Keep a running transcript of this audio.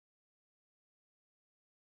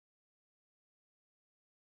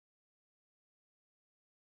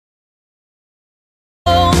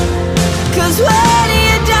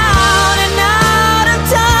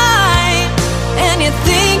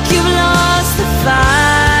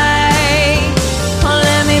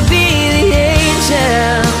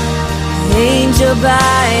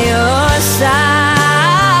by your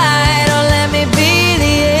side. Oh, let me be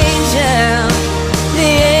the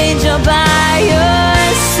angel by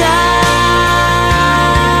your side.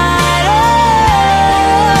 Oh,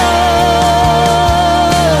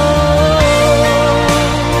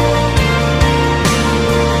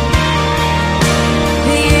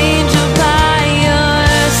 the angel by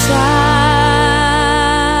your side.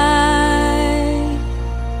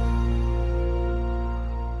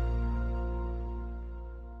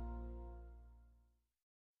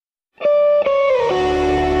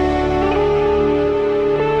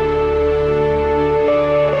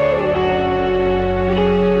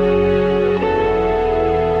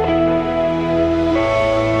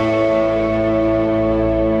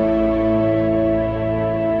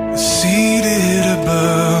 Seated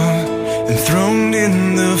above, enthroned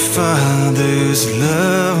in the Father's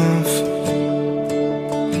love,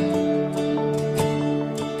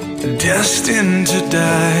 destined to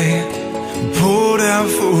die, poured out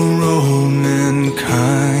for all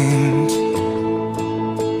mankind.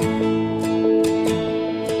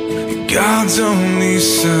 God's only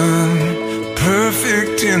Son,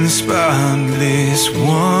 perfect and spotless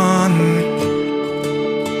one.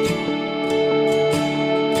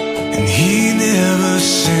 And he never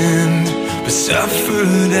sinned, but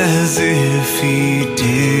suffered as if he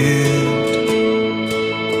did.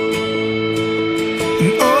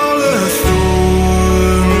 And all authority,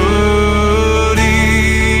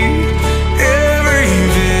 every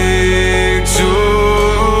victory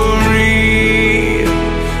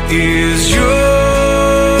is yours.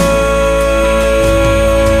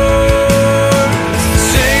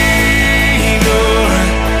 Savior,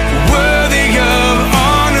 worthy of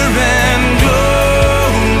honor and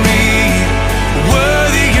glory,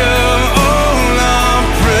 worthy of all our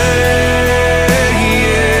praise.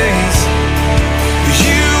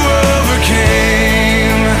 You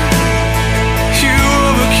overcame,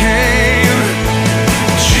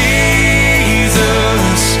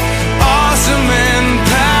 Jesus, awesome and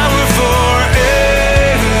powerful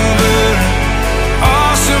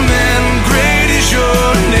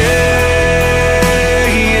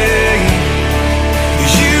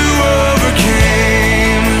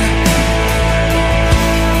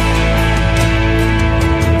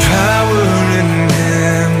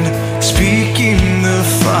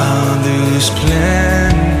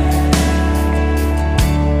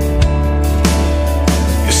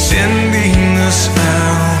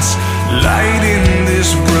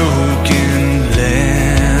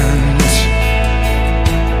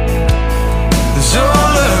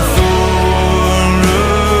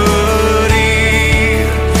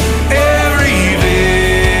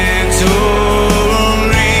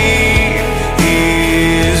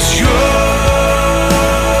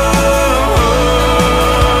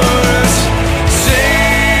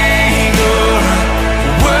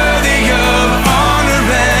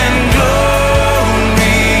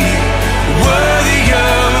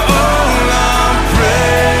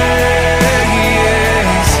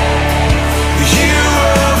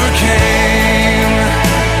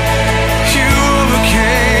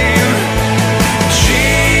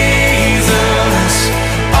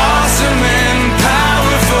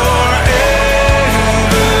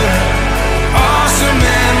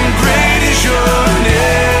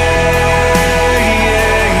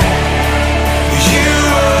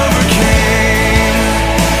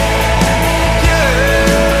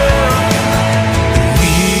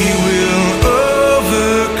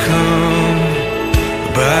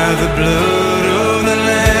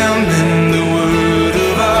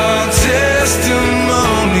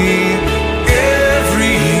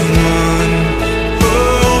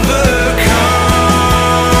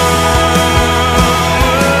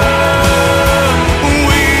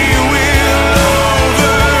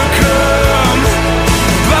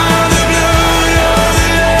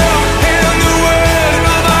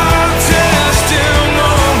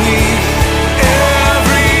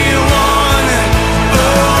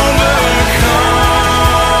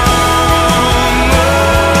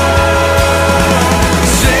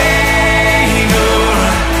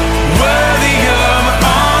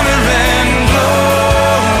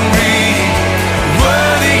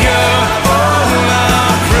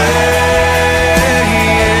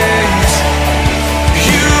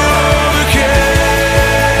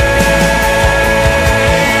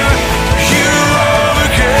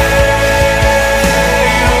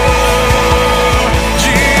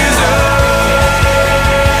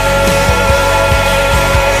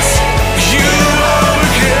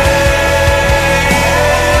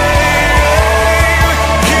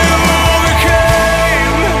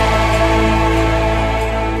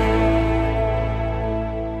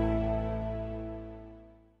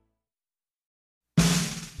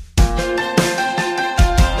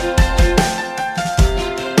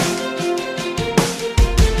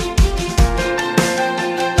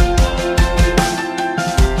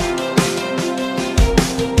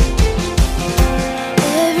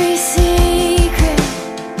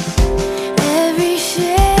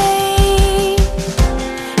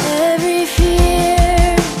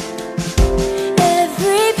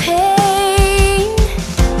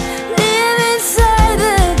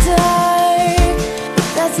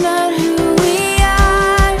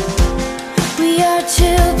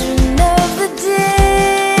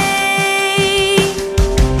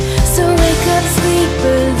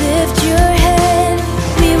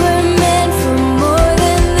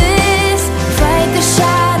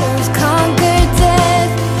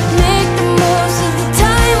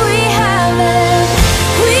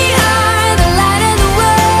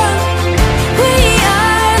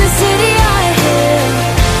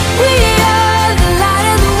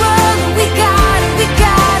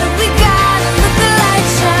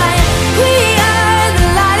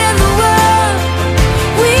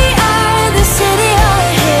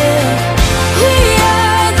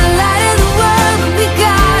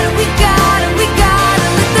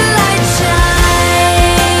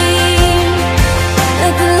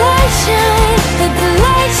let the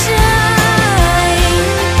light shine.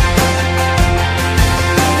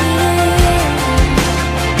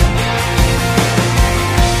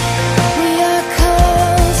 We are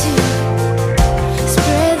called to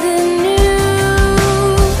spread the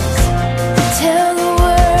news, to tell the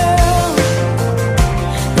world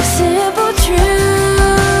the simple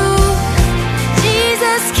truth.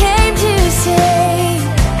 Jesus came to save.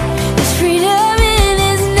 There's freedom in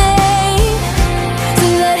His name, so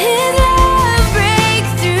let His love break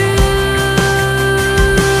through.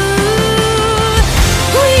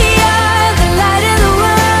 We are the light of the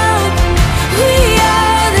world. We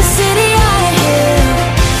are the city on a hill.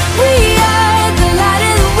 We are the light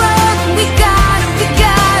of the world. We gotta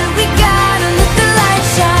let the light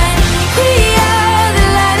shine. We are the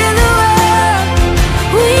light of the world.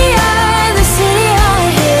 We are the city on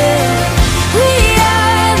a hill. We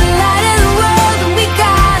are the light of the world, and we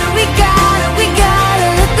gotta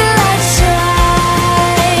let the light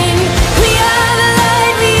shine. We are the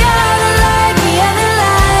light, we are the light, we are the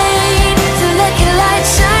light. So let your light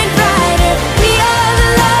shine brighter. We are the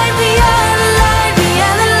light, we are the light, we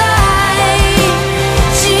are the light.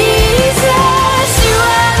 Jesus, you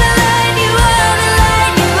are the light, you are the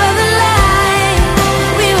light, you are the light.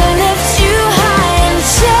 We will lift you high and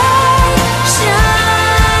shine,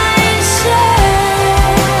 shine, shine.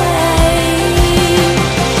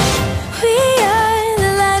 We are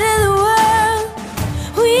the light of the world.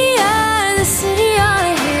 We are the city on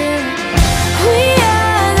a hill. We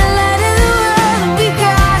are the light of the world, and we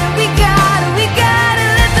gotta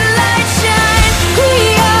let the light shine. We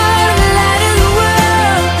are the light of the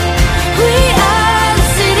world. We are the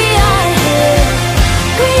city on a hill.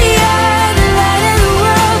 We are the light of the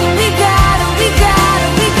world, and we gotta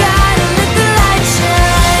let the light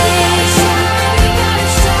shine.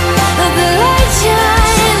 Let the light shine,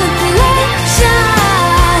 let the light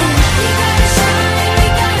shine.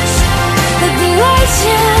 Let the light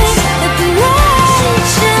shine, let the light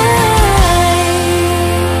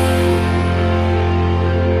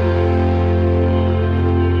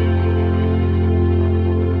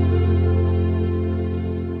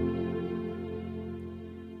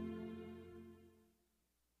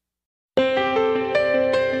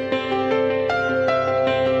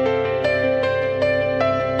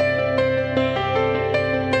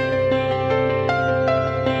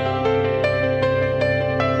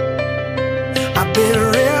I've been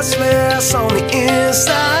restless on the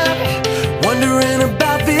inside, wondering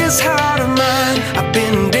about this heart of mine. I've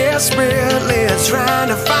been desperately trying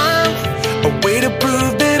to find a way to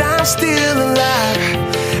prove that I'm still alive.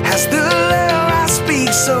 Has the love I speak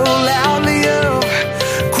so loudly of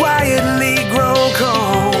quietly grown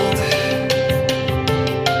cold?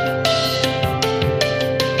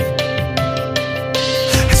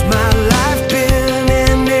 Has my life been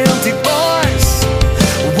an empty voice?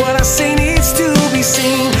 What I say needs to be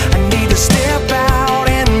seen. I need to step out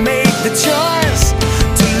and make the choice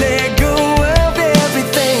to let go of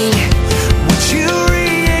everything. Would you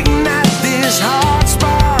reignite this heart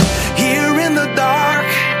spark here in the dark?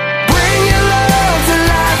 Bring your love to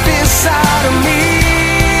life inside of me.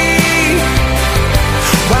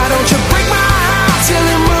 Why don't you break my heart till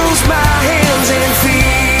it moves my hands and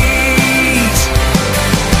feet?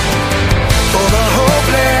 For the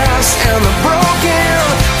hopeless and the broken,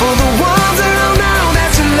 for the ones that don't know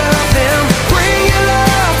that you love them, bring your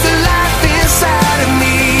love to life inside of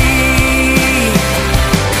me.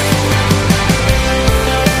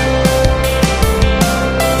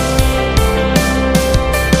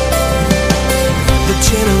 The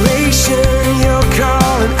generation you're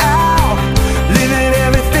calling out, living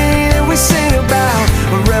everything that we sing about,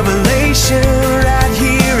 a revelation right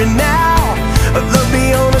here and now, a love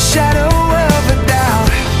beyond a shadow of a doubt,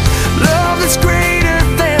 love that's greater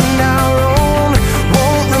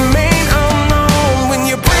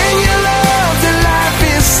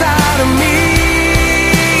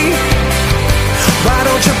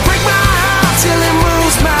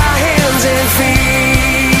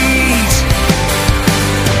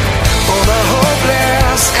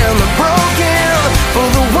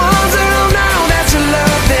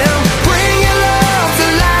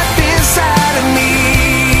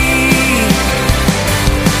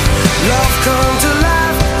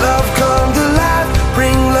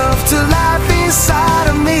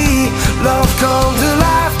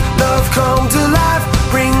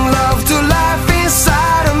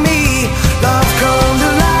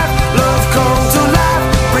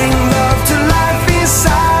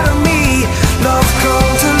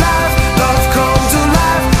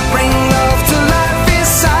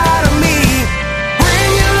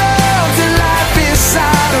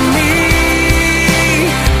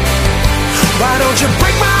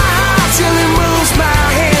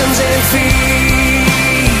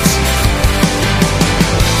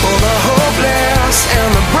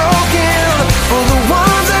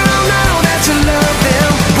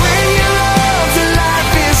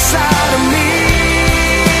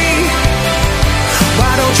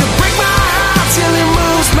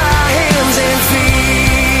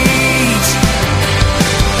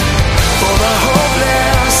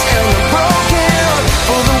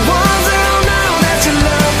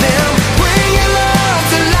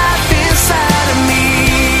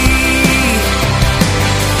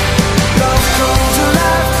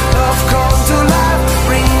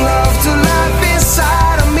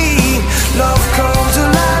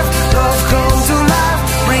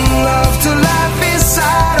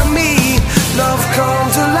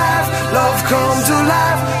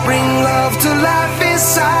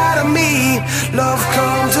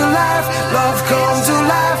love come to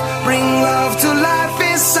life, bring love to life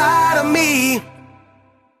inside of me.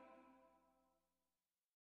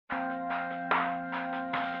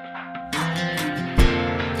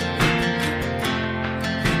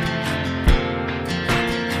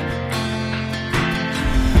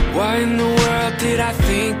 Why in the world did I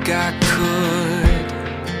think I could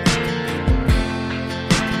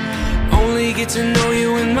only get to know you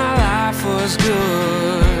when my life was good?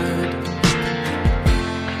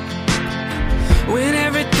 When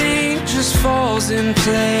everything just falls in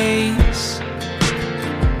place,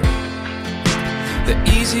 the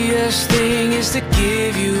easiest thing is to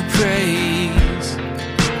give you praise.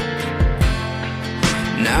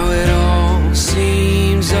 Now it all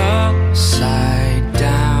seems upside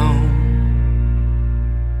down,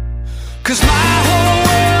 'cause my whole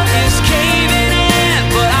world is caving in,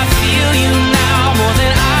 but I feel you now more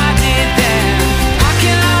than I did then. How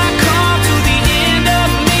can I come to the end of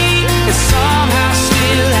me and somehow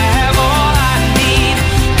still have all I need?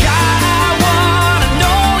 God, I wanna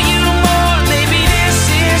know you more. Maybe this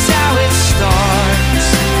is how it starts.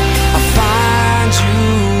 I find you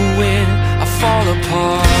when I fall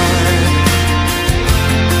apart.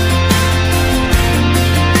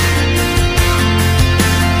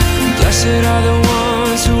 Blessed are the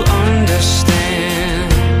ones who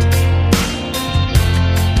understand.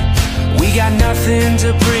 We got nothing to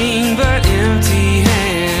bring but empty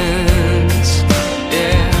hands.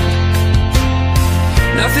 Yeah,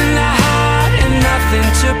 nothing to hide and nothing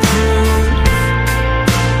to prove.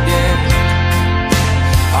 Yeah,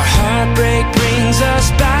 our heartbreak brings us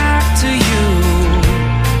back to you.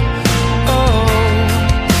 Oh,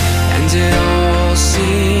 and it all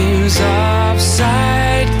seems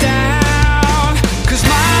upside down, 'cause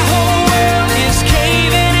my whole world is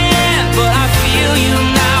caving in, but I feel you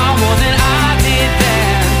now more than I did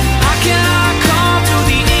then. How can I come to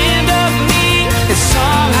the end of me and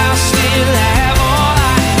somehow still have all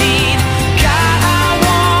I need? God, I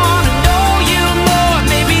wanna know you more.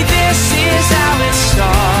 Maybe this is how it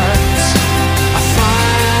starts. I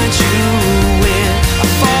find you when I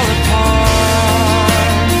fall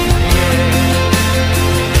apart. Yeah.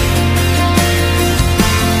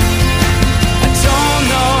 I don't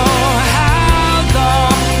know how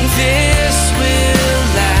long this will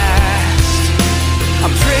last.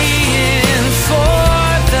 I'm praying for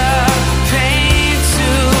the pain to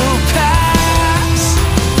pass,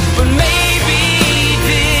 but maybe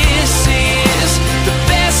this is the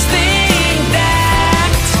best thing that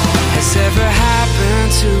has ever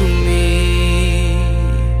happened to me.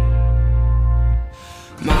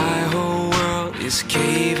 My whole world is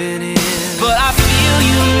caving in, but I feel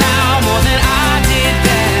you now more than I did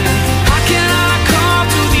then. How can I come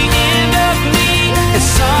to the end of me and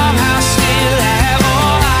somehow still have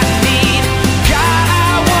all I need? God,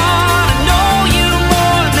 I wanna know you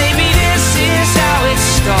more. Maybe this is how it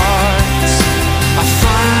starts. I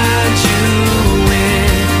find you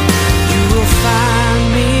when you will find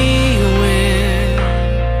me when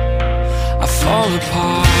I fall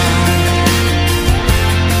apart.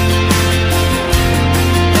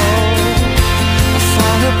 I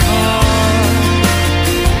fall apart.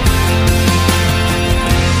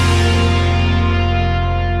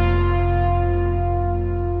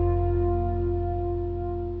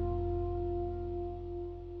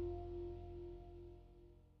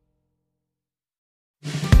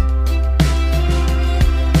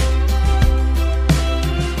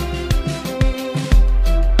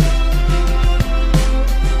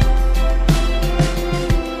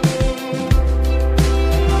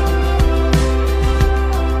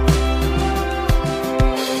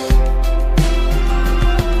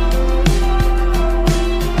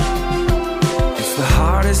 It's the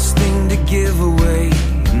hardest thing to give away,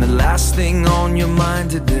 and the last thing on your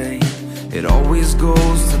mind today. It always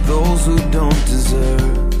goes to those who don't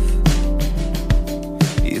deserve.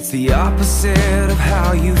 It's the opposite of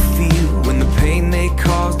how you feel when the pain they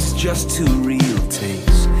caused is just too real.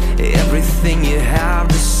 Takes everything you have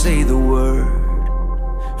to say the word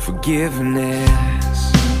forgiveness.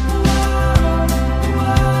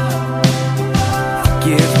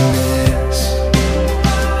 Forgiveness.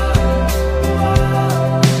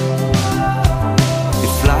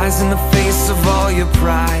 It flies in the face of all your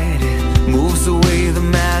pride. It moves away the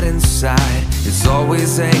mad inside. It's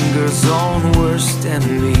always anger's own worst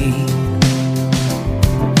enemy.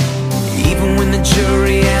 Even when the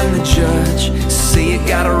jury and the judge say you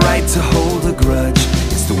got a right to hold a grudge,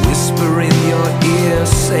 it's the whisper in your ear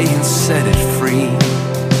saying set it free.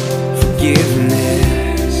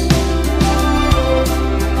 Forgiveness.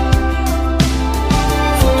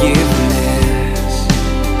 Forgiveness.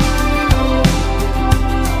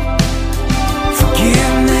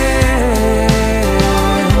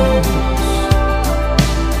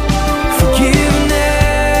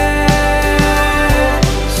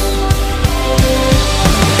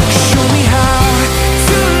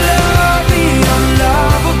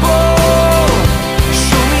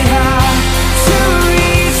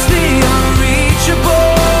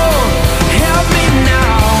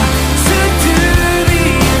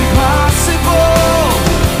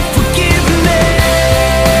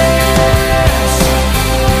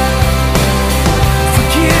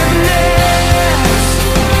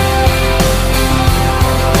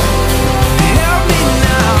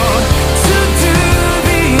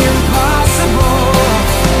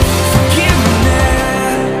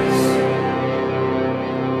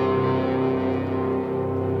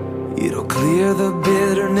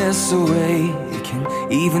 takes away, it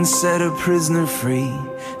can even set a prisoner free.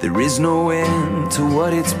 There is no end to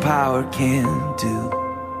what its power can do.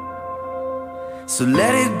 So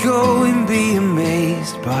let it go and be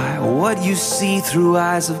amazed by what you see through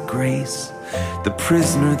eyes of grace. The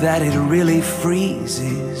prisoner that it really frees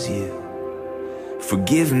is you.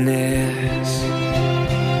 Forgiveness.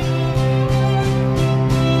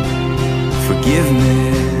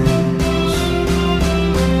 Forgiveness.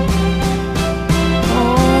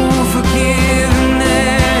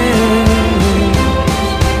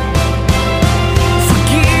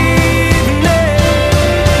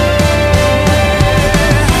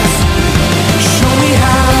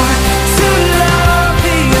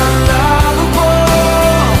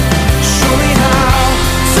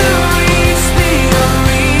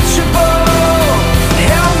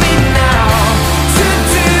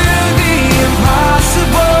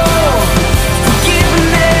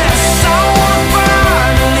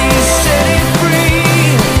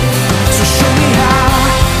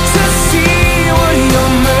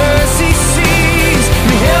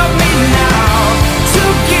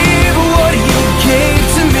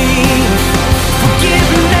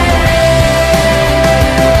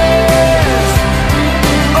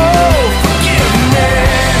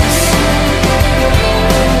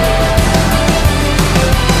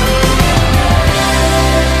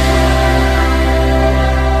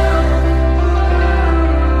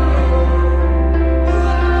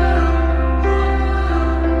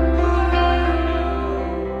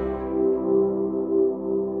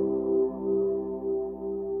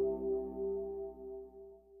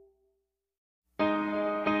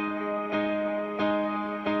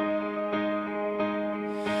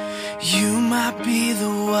 You might be the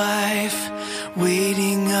wife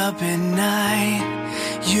waiting up at night.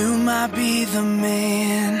 You might be the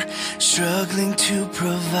man struggling to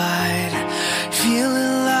provide,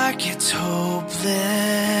 feeling like it's hopeless.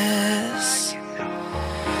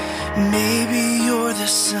 Maybe you're the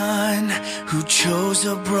son who chose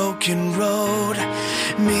a broken road.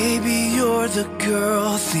 Maybe you're the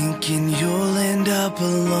girl thinking you'll end up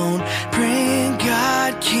alone, praying,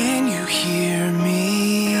 God, can you hear me?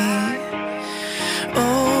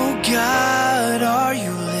 Oh God, are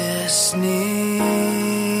you listening?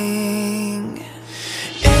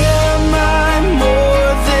 Am I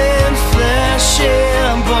more than flesh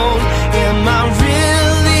and bone? Am I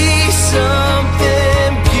really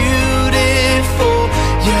something beautiful?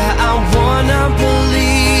 Yeah, I wanna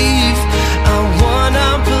believe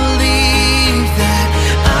that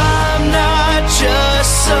I'm not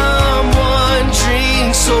just some wandering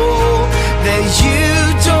soul that you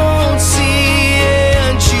don't see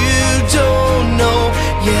and you don't know.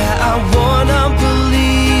 Yeah, I wanna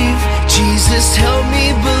believe. Jesus, help me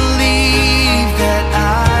believe that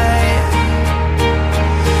I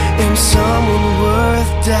am someone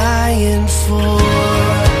worth dying for.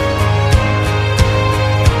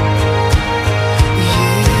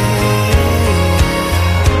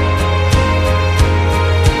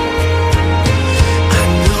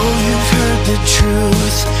 The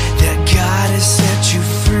truth that God has set you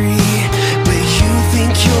free, but you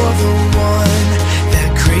think you're the one that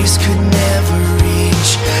grace could never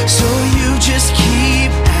reach. So you just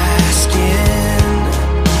keep asking,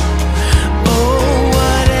 oh,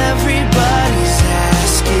 what everybody's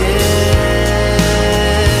asking.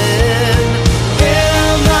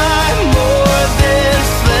 Am I more than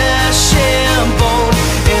flesh and bone?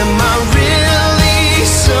 Am I really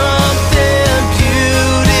something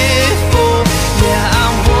beautiful? Yeah, I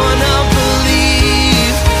wanna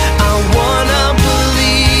believe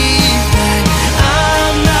that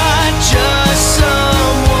I'm not just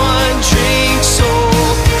some wandering soul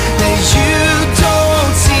that you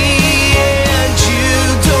don't see and you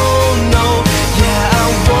don't know. Yeah, I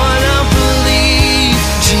wanna believe.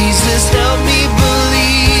 Jesus, help me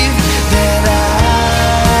believe that I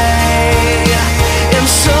am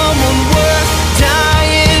someone worth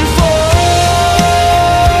dying for.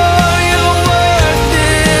 You're worth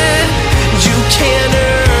it. You can't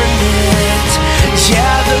earn it.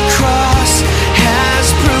 Yeah, the cross has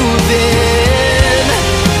proven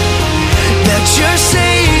that you're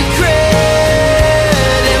sacred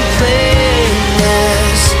and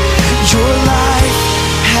blameless. Your life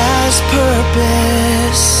has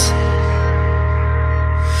purpose.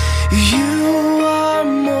 You are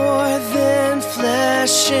more than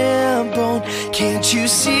flesh and bone. Can't you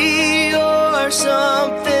see you're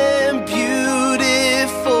something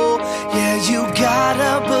beautiful? Yeah, you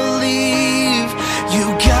gotta believe. You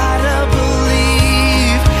gotta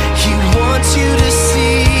believe. He wants you to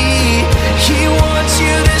see. He wants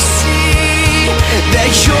you to see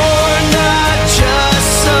that you're not just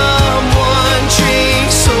some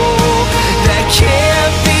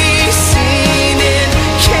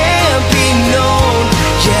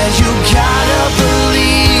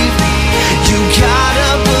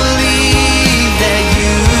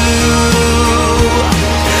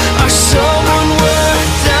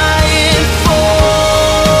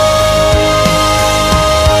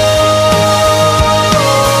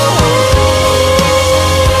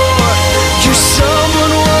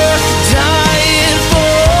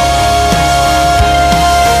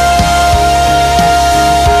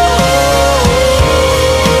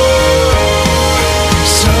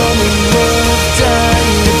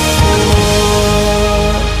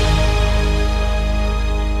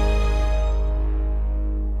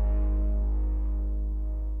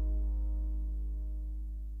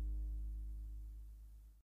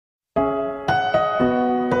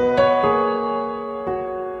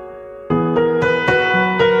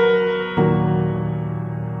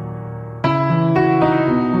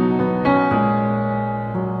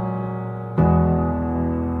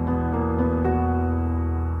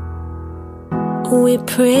We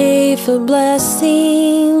pray for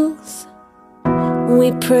blessings,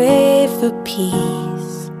 we pray for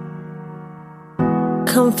peace,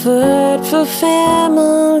 comfort for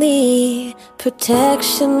family,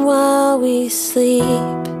 protection while we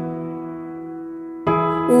sleep.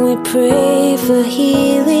 We pray for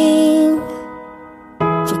healing,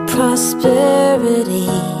 for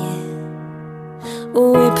prosperity.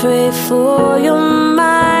 We pray for your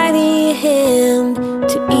mighty hand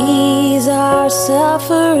to ease our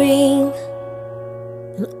suffering.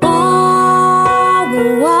 And all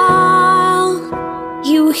the while,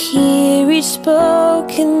 you hear each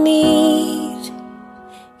spoken need.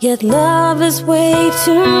 Yet love is way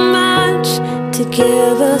too much to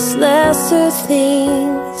give us lesser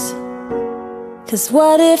things. 'Cause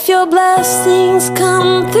what if your blessings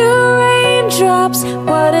come through raindrops?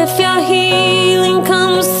 What if your healing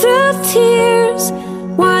comes through tears?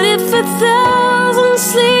 What if 1,000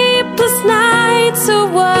 sleepless nights are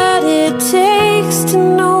what it takes to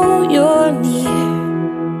know you're near?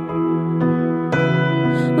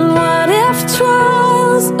 What if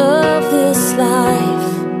trials of this life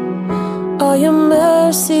are your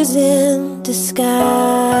mercies in disguise?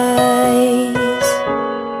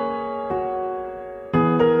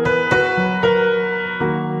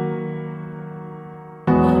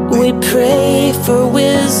 We pray for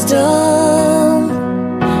wisdom,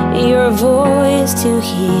 your voice to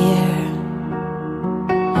hear.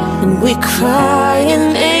 And we cry in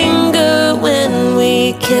anger when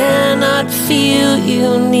we cannot feel you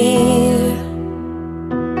near.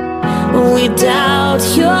 We doubt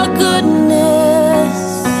your goodness,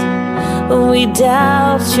 we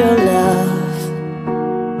doubt your love,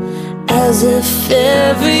 as if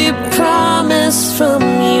every promise from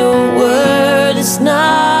your word is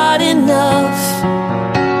not enough.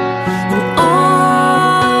 And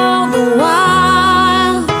all the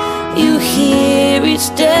while, you hear each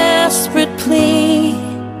desperate plea,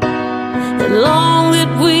 and long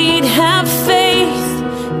that we'd have faith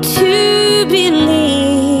to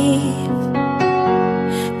believe.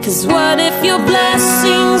 'Cause what if your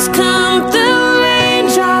blessings come through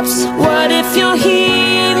raindrops? What if your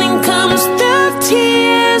healing comes through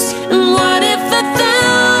tears? And what if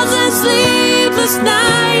 1,000 sleepless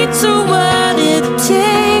nights are what it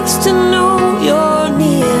takes to know you're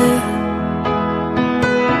near?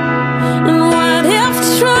 And what if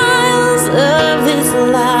trials of this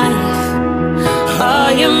life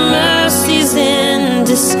are your mercies in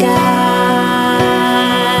disguise?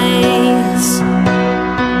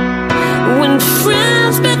 When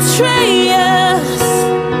friends betray us,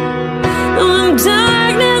 when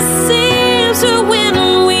darkness seems to win,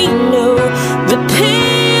 we know the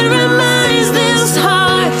pain reminds this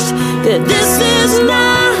heart that this is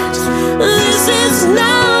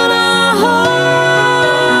not our home.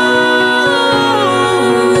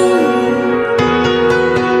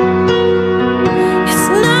 It's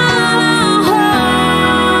not our home.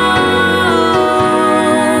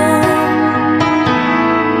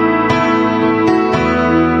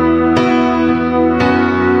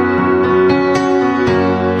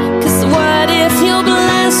 'Cause what if your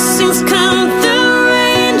blessings come through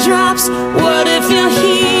raindrops? What if your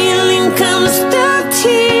healing comes through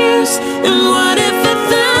tears? And what if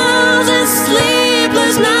 1,000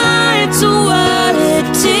 sleepless nights are what it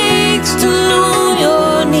takes to know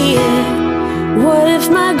you're near? What if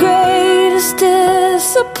my greatest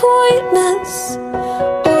disappointments,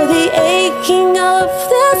 or the aching of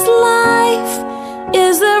this life,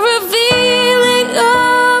 is the revealing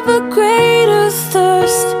of a greater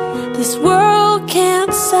thirst this world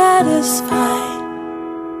can't satisfy?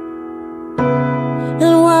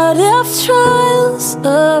 And what if trials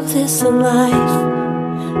of this life,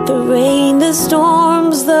 the rain, the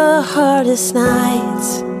storms, the hardest nights,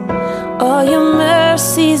 are your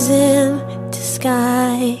mercies in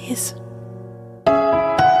disguise?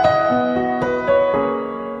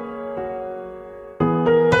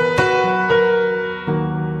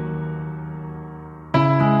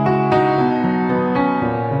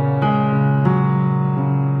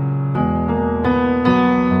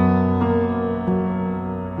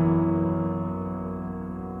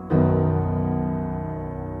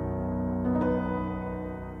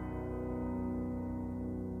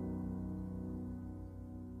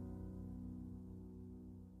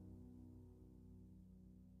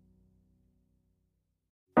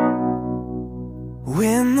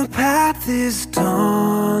 When the path is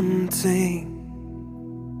daunting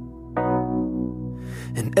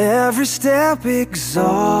and every step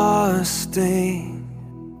exhausting,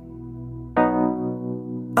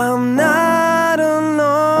 I'm not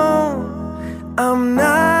alone, I'm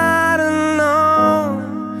not alone,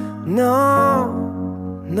 no.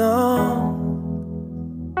 no.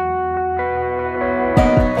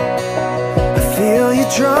 I feel you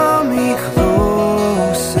draw me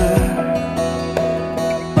closer.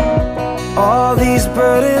 All these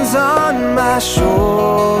burdens on my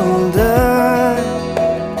shoulder.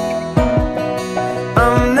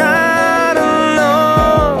 I'm not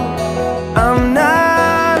alone, I'm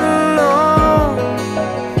not alone.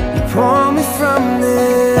 You pull me from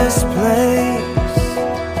this place.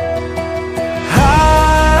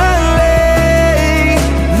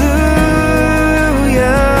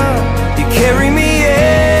 Hallelujah. You carry me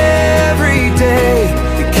every day.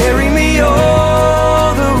 You carry me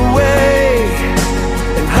all the way.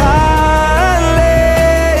 And hallelujah.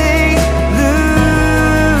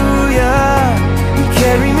 You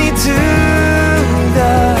carry me to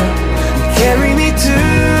the, you carry me to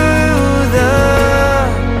the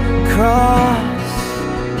cross.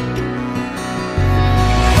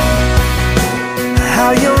 How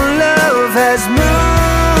your love has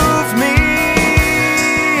moved me,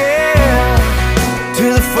 yeah, to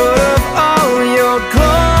the foot of all your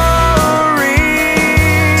glory.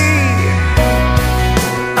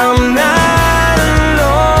 I'm not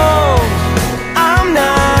alone, I'm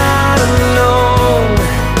not alone,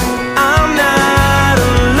 I'm not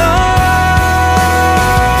alone.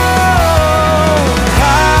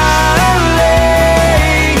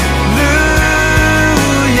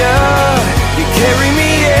 Hallelujah. You carry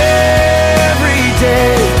me every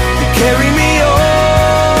day. You carry me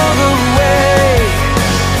all the way.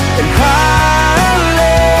 And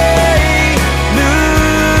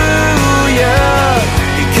hallelujah.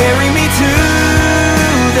 You carry me to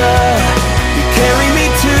the, you carry me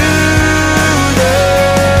to the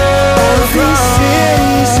all of these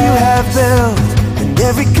cities you have built, and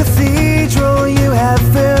every cathedral you have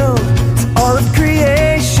filled. To all of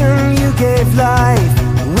creation you gave life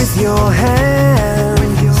with your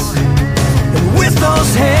hands. And with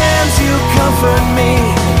those hands you comfort me.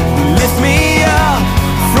 You lift me up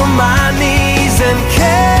from my knees and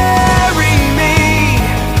carry me.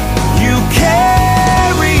 You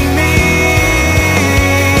carry me.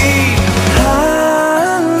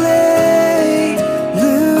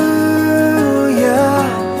 Hallelujah.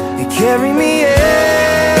 You carry me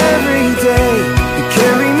every day. You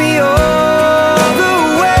carry me all the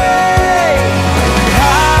way.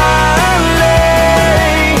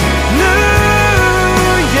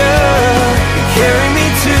 Hallelujah. You carry me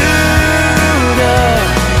to the,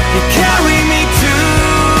 you carry me to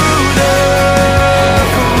the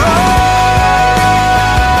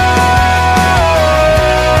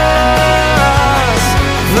cross.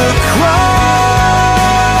 The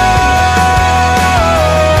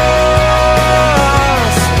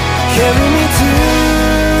cross. Carry me to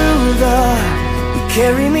the, you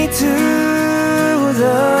carry me to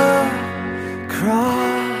the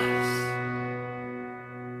cross.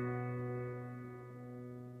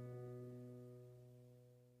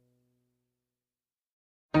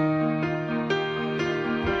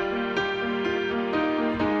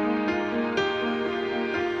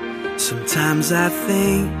 Sometimes I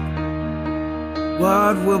think,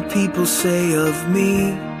 what will people say of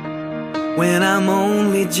me when I'm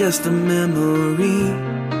only just a memory?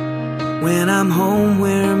 When I'm home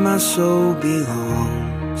where my soul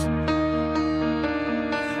belongs.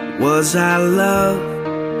 Was I loved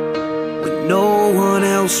when no one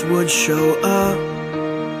else would show up?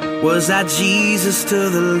 Was I Jesus to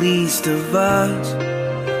the least of us?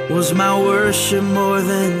 Was my worship more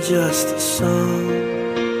than just a song?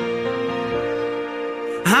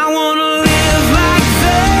 I wanna live like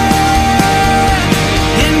that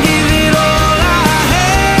and give it all I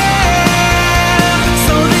have,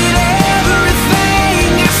 so that everything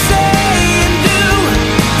I say and do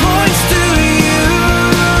points to you.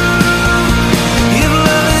 If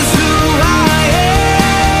love is who I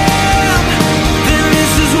am, then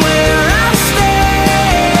this is where I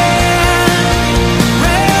stand.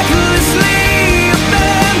 Recklessly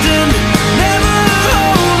abandoned, never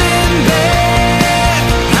holding back.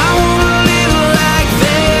 I wanna live like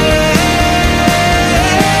that.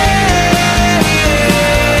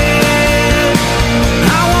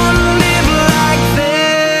 I wanna live like that.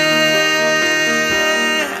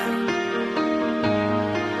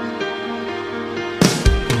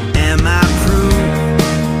 Am I proof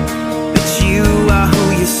that you are who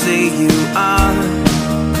you say you are?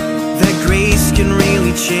 That grace can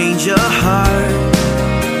really change a heart?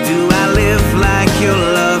 Do I live like your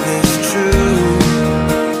love is true?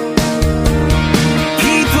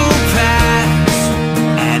 People pass,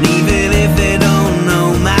 and even if they don't know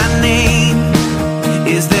my name,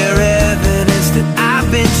 is there evidence that I've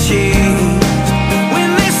been changed? When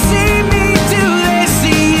they see me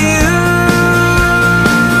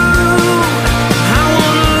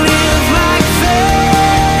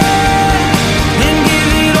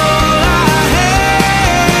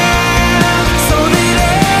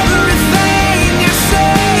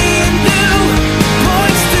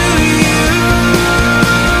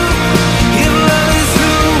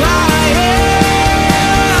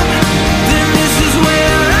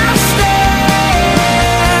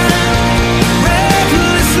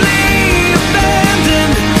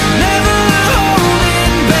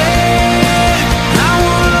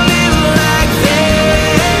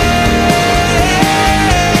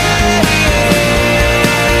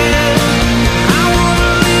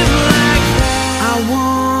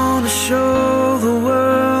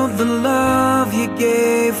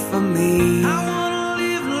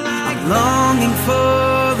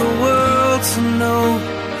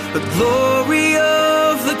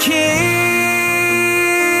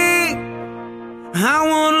I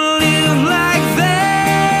wanna live like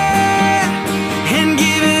that and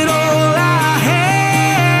give it all I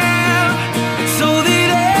have, so that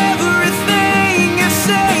everything I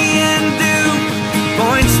say and do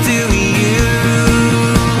points to you.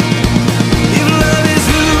 If love is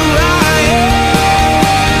who I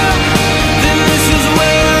am, then this is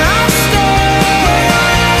where I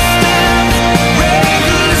stand.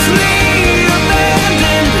 Recklessly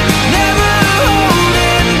abandoned, never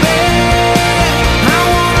holding back. I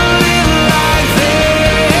wanna live like that.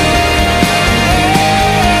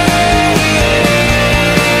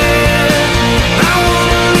 I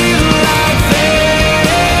wanna live like that.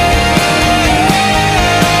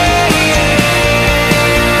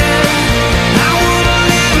 I wanna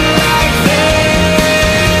live like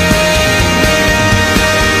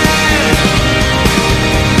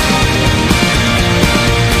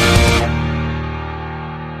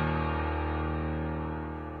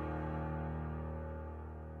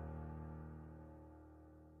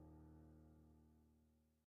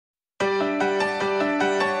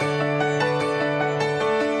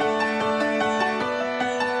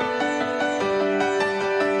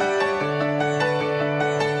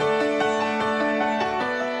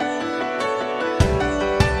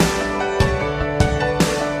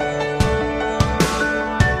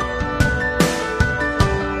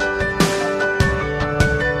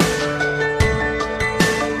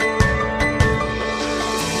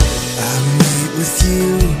I meet with you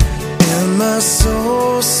and my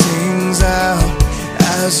soul sings out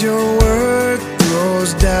as your word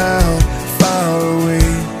throws down far away.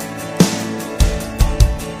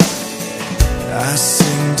 I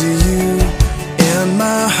sing to you and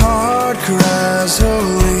my heart cries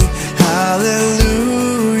holy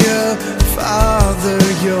hallelujah. Father,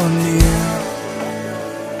 you're near.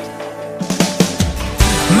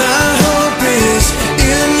 My hope is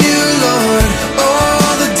in you, Lord,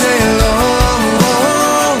 all the day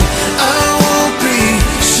long. I won't be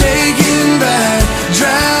shaken by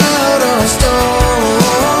drought or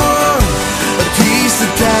storm. A peace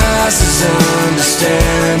that passes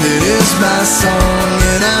understanding is my song,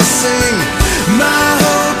 and I sing. My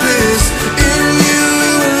hope is in you,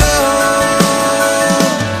 Lord.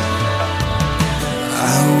 I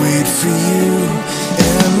wait for you,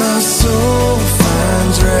 and my soul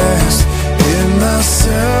finds rest. In my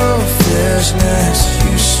selfishness,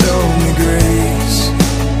 you show me grace.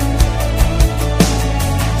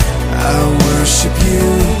 I worship you,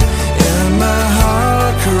 and my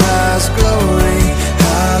heart cries glory,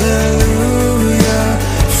 hallelujah.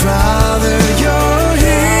 Father, you're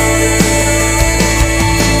here.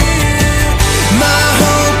 My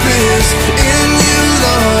hope is in you,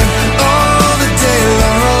 Lord, all the day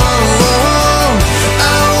long. I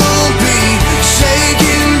won't be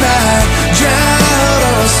shaken by drought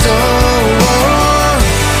or storm.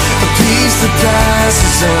 A peace that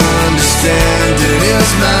passes understanding is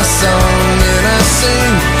my song, and I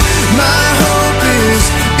sing. My hope is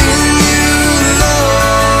in you,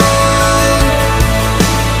 Lord.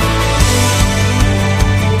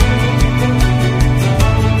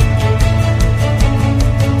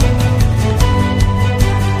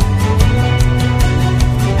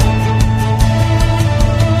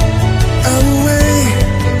 I wait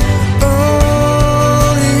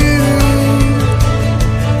on you.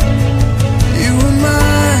 You are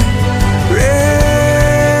my refuge.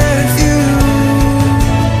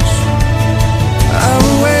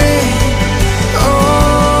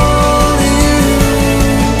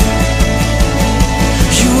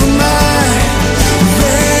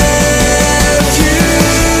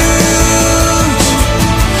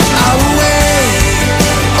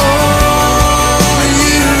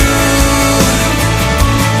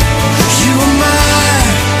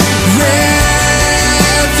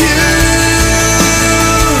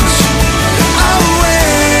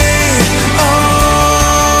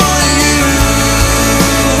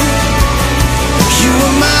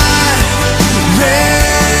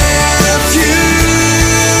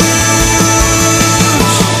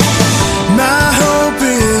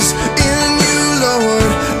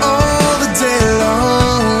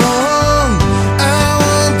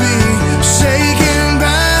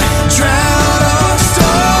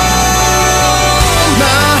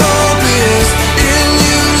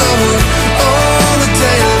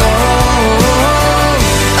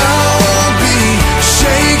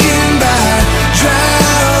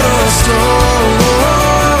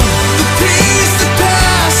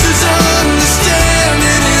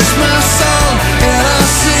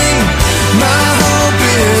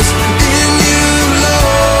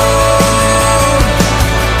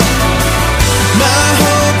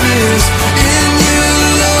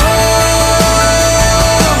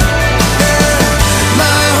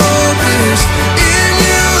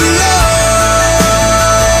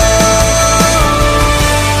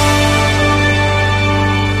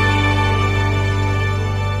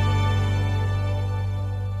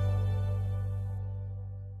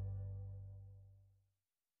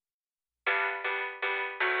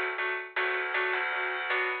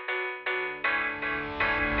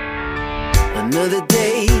 Another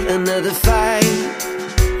day, another fight.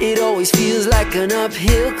 It always feels like an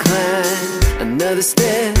uphill climb. Another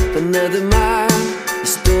step, another mile. The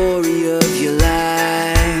story of your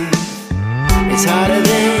life. It's harder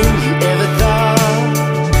than you ever thought,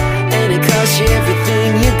 and it costs you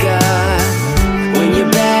everything you got. When you're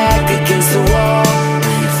back against the wall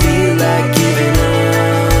and you feel like giving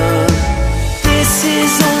up. This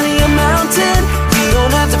is only a mountain. You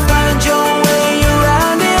don't have to find your way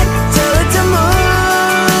around it. Tell it to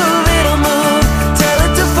move, it'll move. Tell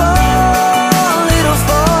it to fall, it'll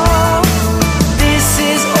fall. This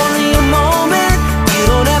is only a moment. You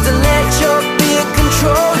don't have to let your fear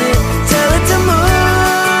control it. Tell it to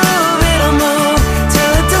move, it'll move.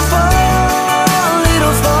 Tell it to fall,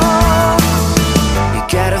 it'll fall. You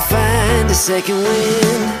gotta find a second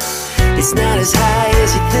wind. It's not as high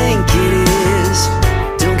as you think it is.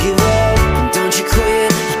 Don't give up and don't you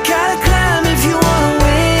quit. You gotta climb if you wanna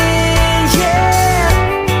win, yeah.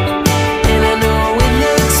 And I know it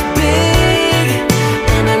looks big,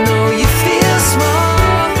 and I know you feel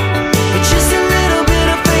small, but just a little bit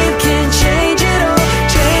of faith can change it all,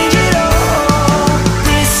 change it all.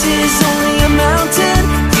 This is only a mountain.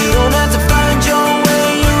 You don't have to find your way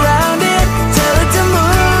around it. Tell it to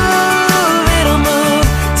move, it'll move.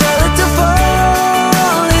 Tell it to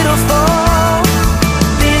fall, it'll fall.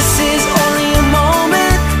 This is only a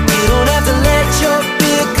moment. You don't have to let your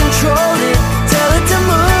fear control it. Tell it to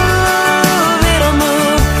move, it'll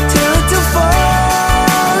move. Tell it to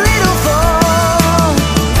fall, it'll fall.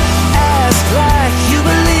 Ask like you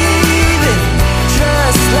believe it.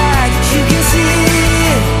 Trust like you can see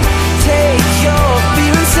it. Take your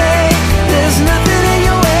fear and say there's nothing in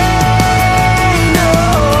your way, no.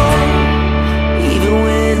 Even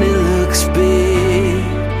when it looks big,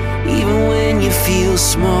 even when you feel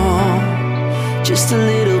small, just a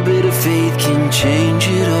little bit of faith can change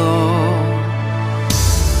it all.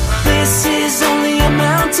 This is only a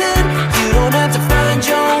mountain. You don't have to find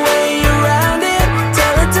your way around it.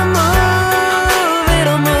 Tell it to move,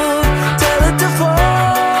 it'll move. Tell it to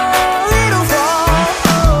fall, it'll fall.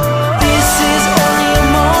 This is only a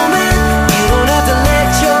moment. You don't have to let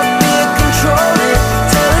your fear control it.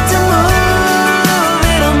 Tell it to move,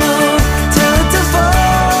 it'll move. Tell it to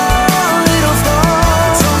fall, it'll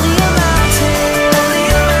fall. It's only a mountain, only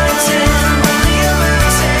a mountain, only a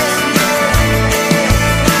mountain.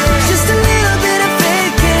 Just a little bit of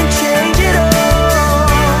faith can change it all.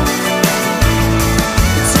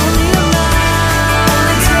 It's only a mountain,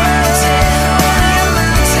 only a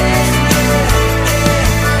mountain.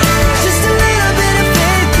 Just a little bit of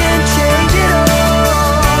faith can change it all.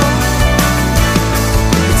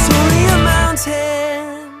 It's only a mountain.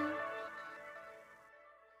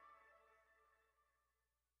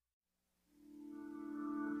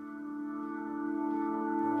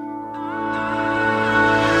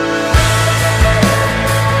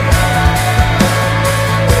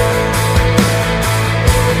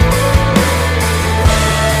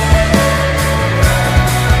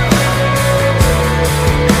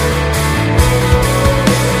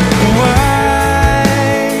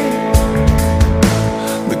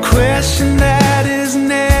 The question that is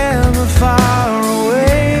never far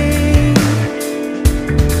away.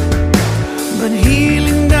 But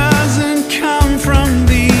healing doesn't come from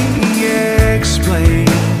the explained.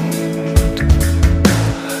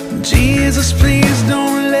 Jesus, please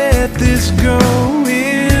don't let this go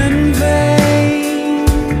in vain.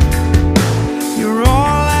 You're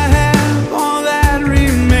all I have, all that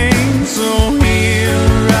remains. So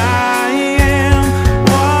here I am,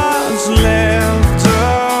 what's left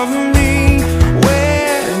of me,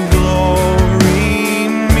 where glory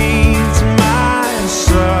meets my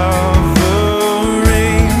suffering.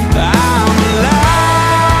 I'm alive,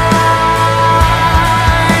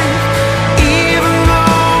 even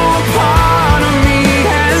though part of me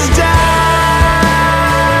has died.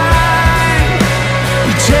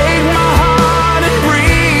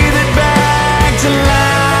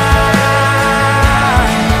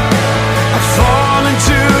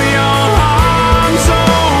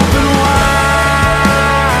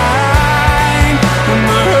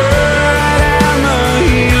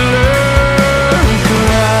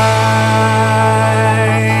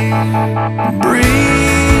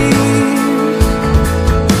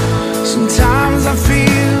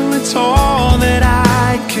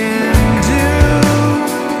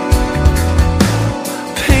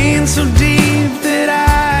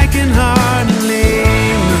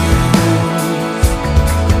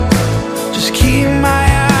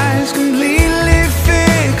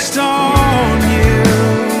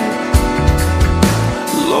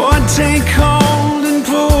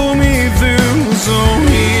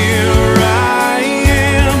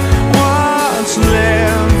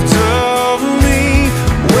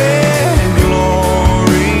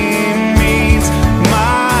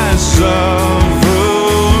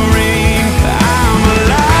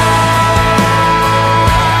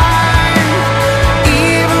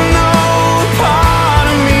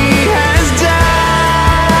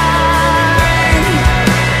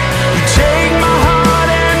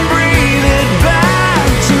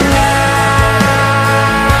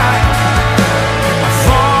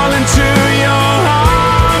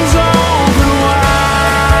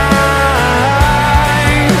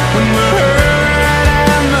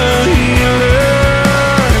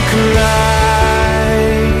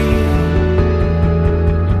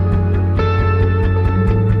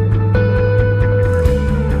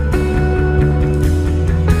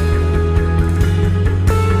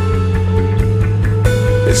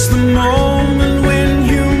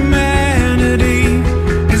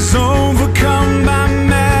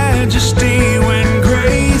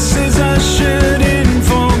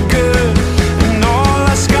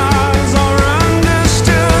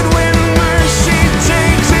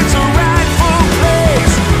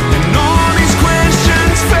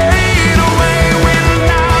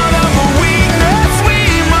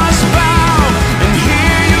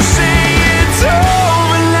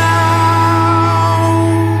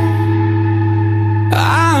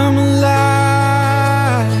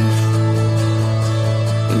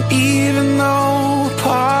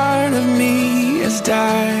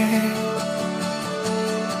 die.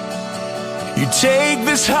 You take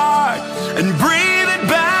this heart and breathe it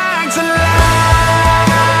back to life.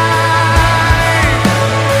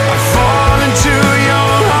 I fall into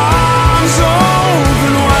your arms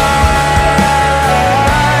open wide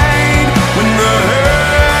when the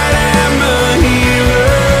hurt and the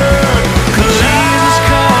healer collide.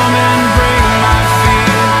 Come and break my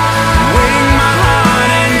fear, wake my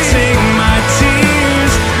heart and take my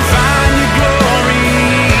tears. Find your glory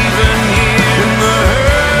even here when the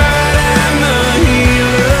hurt and the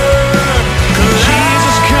healer collide.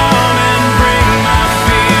 Jesus, come and break my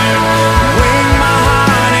fear, wake my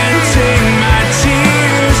heart and take my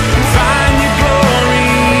tears. Find your glory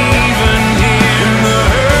even here when the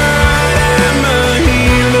hurt and the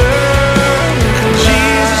healer collide.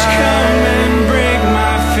 Jesus, come and break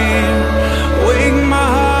my fear, wake my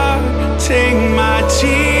heart, take my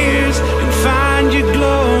tears, and find your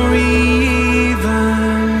glory even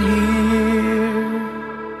here.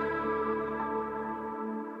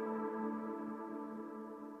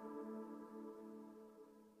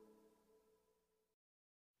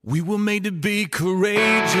 We were made to be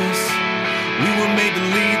courageous. We were made to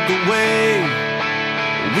lead the way.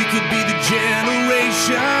 We could be the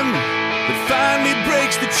generation that finally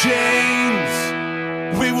breaks the chains.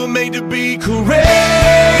 We were made to be courageous.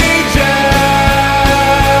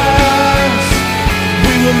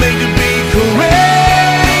 We were made to be courageous.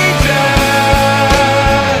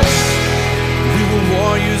 We were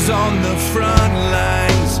warriors on the front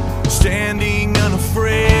lines, standing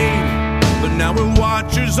unafraid. But now we're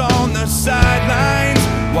watchers on the sidelines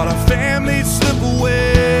while our families slip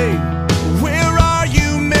away. Where are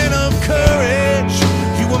you, men of courage?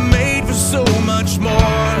 You were made for so much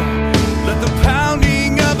more. Let the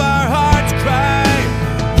pounding of our hearts cry,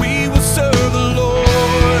 we will serve the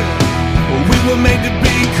Lord. We were made to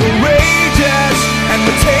be courageous, and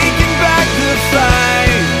we're taking back the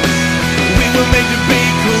fight. We were made to be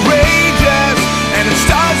courageous, and it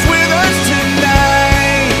starts with us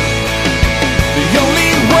tonight. The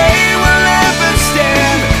only way we'll ever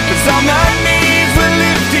stand is on our knees with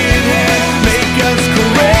lifted hands. Make us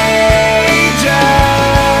courageous,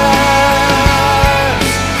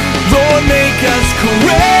 Lord, make us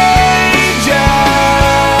courageous.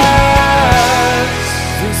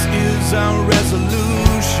 This is our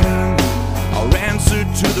resolution, our answer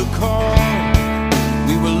to the call.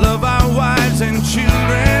 We will love our wives and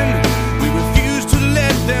children. We refuse to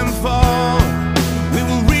let them fall. We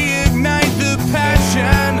will reignite the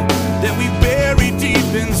passion that we bury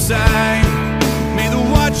deep inside. May the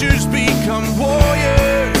watchers become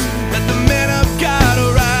warriors. Let the men of God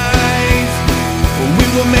arise. We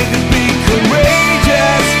were made to be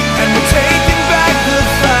courageous, and we're taking back the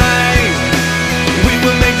fight. We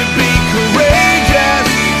were made to be courageous,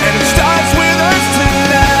 and it starts with us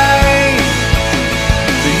tonight.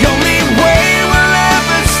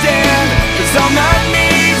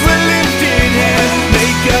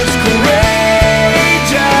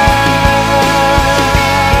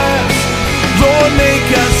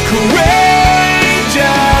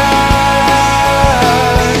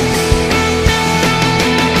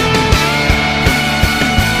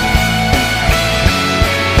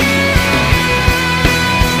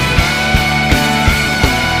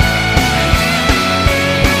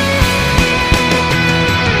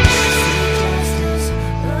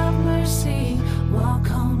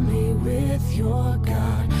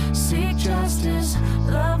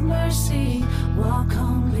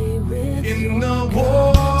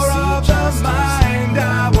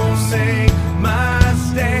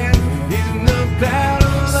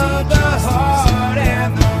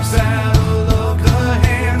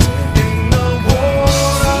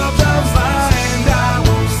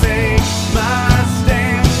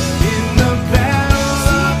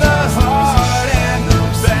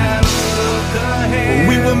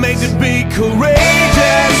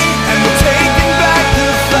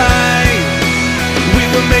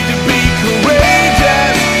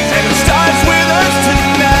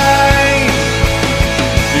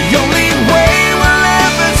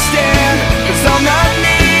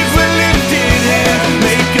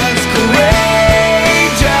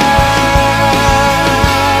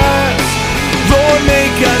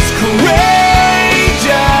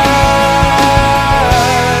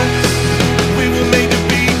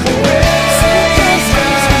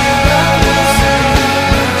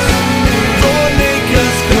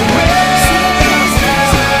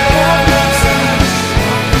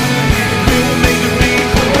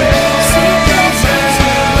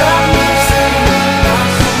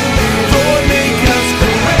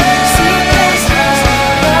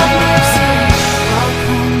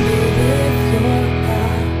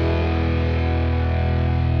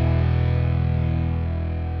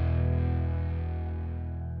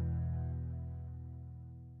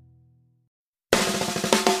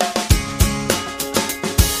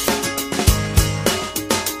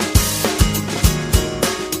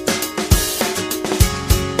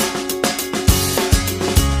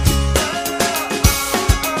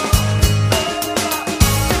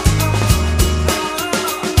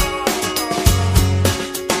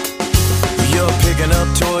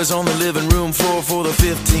 up toys on the living room floor for the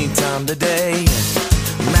 15th time today.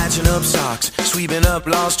 Matching up socks, sweeping up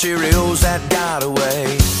lost Cheerios that got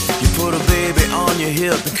away. You put a baby on your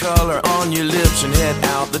hip, the color on your lips, and head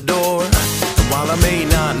out the door. And while I may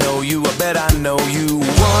not know you, I bet I know you.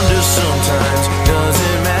 Wonder sometimes, does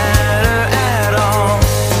it matter at all?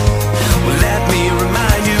 Well, let me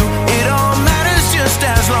remind you, it all matters just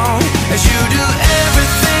as long as you do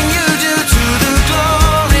everything you do to the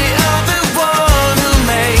glory of the one who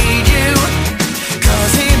made you.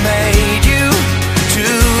 'Cause he made you to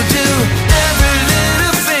do every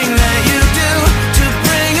little thing that you do to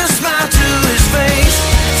bring a smile to his face.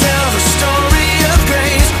 Tell the story of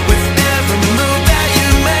grace with every move that you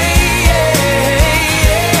make,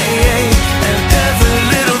 and every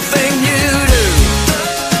little thing you do.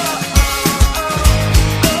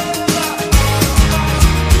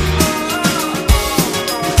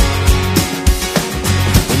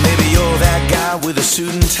 Well, maybe you're that guy with a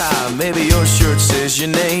suit and tie. Maybe your shirt says your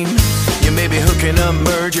name. You may be hooking up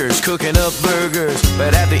mergers, cooking up burgers,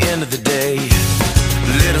 but at the end of the day,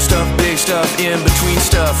 little stuff, big stuff, in between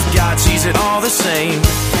stuff, God sees it all the same.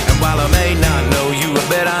 And while I may not know you, I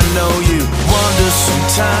bet I know you. Wonder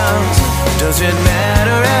sometimes, does it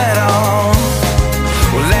matter at all?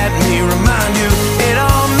 Well, let me remind you, it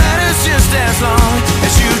all matters just as long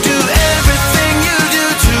as you do everything you do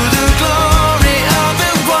to the glory of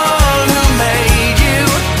the one who made you.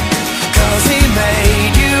 'Cause he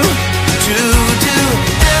made you to do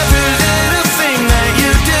every little thing that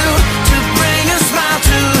you do to bring a smile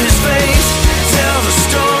to his face. Tell the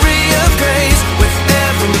story of grace with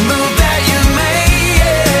every move that you make,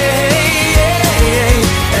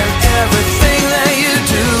 and everything that you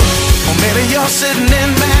do. Or maybe you're sitting in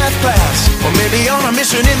math class, or maybe on a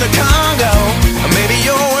mission in the Congo, or maybe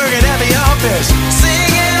you're working at the office,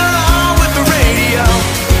 singing along with the radio.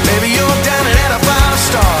 Maybe you're dining at a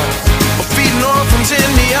 5-star, or feeding orphans in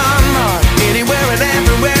Myanmar. Anywhere and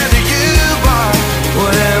everywhere that you are,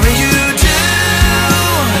 whatever you do,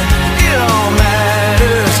 it all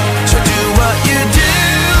matters. So do what you do,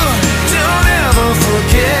 don't ever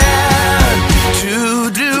forget to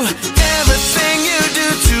do everything you do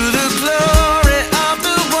to the glory of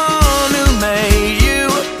the one who made you.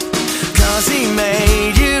 'Cause he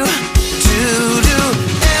made you to do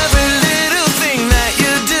every little thing that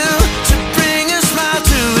you do to bring a smile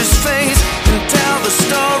to his face and tell the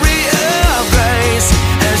story of grace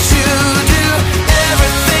as you do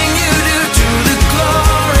everything you do to the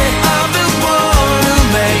glory of the one who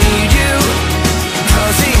made you.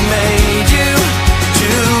 'Cause he made you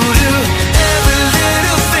to do every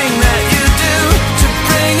little thing that you do to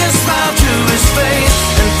bring a smile to his face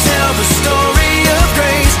and tell the story of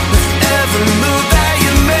grace with every move that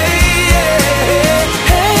you make,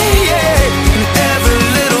 and every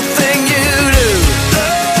little thing you do.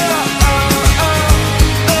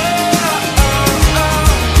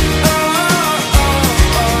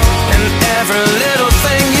 And every little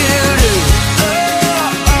thing you do.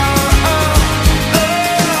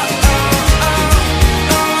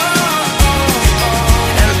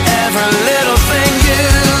 And every little thing you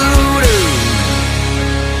do.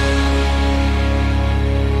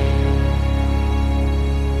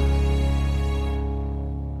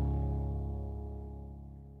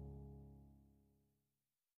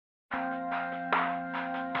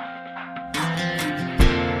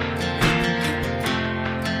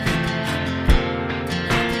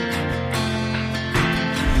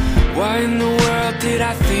 Why in the world did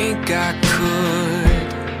I think I could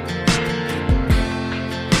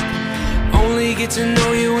only get to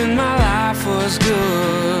know you when my life was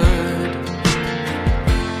good?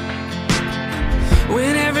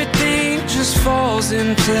 When everything just falls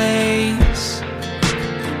in place,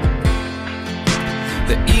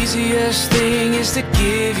 the easiest thing is to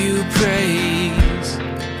give you praise.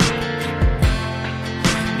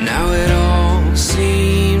 Now it all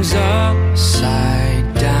seems upside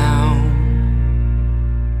down.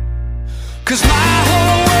 'Cause my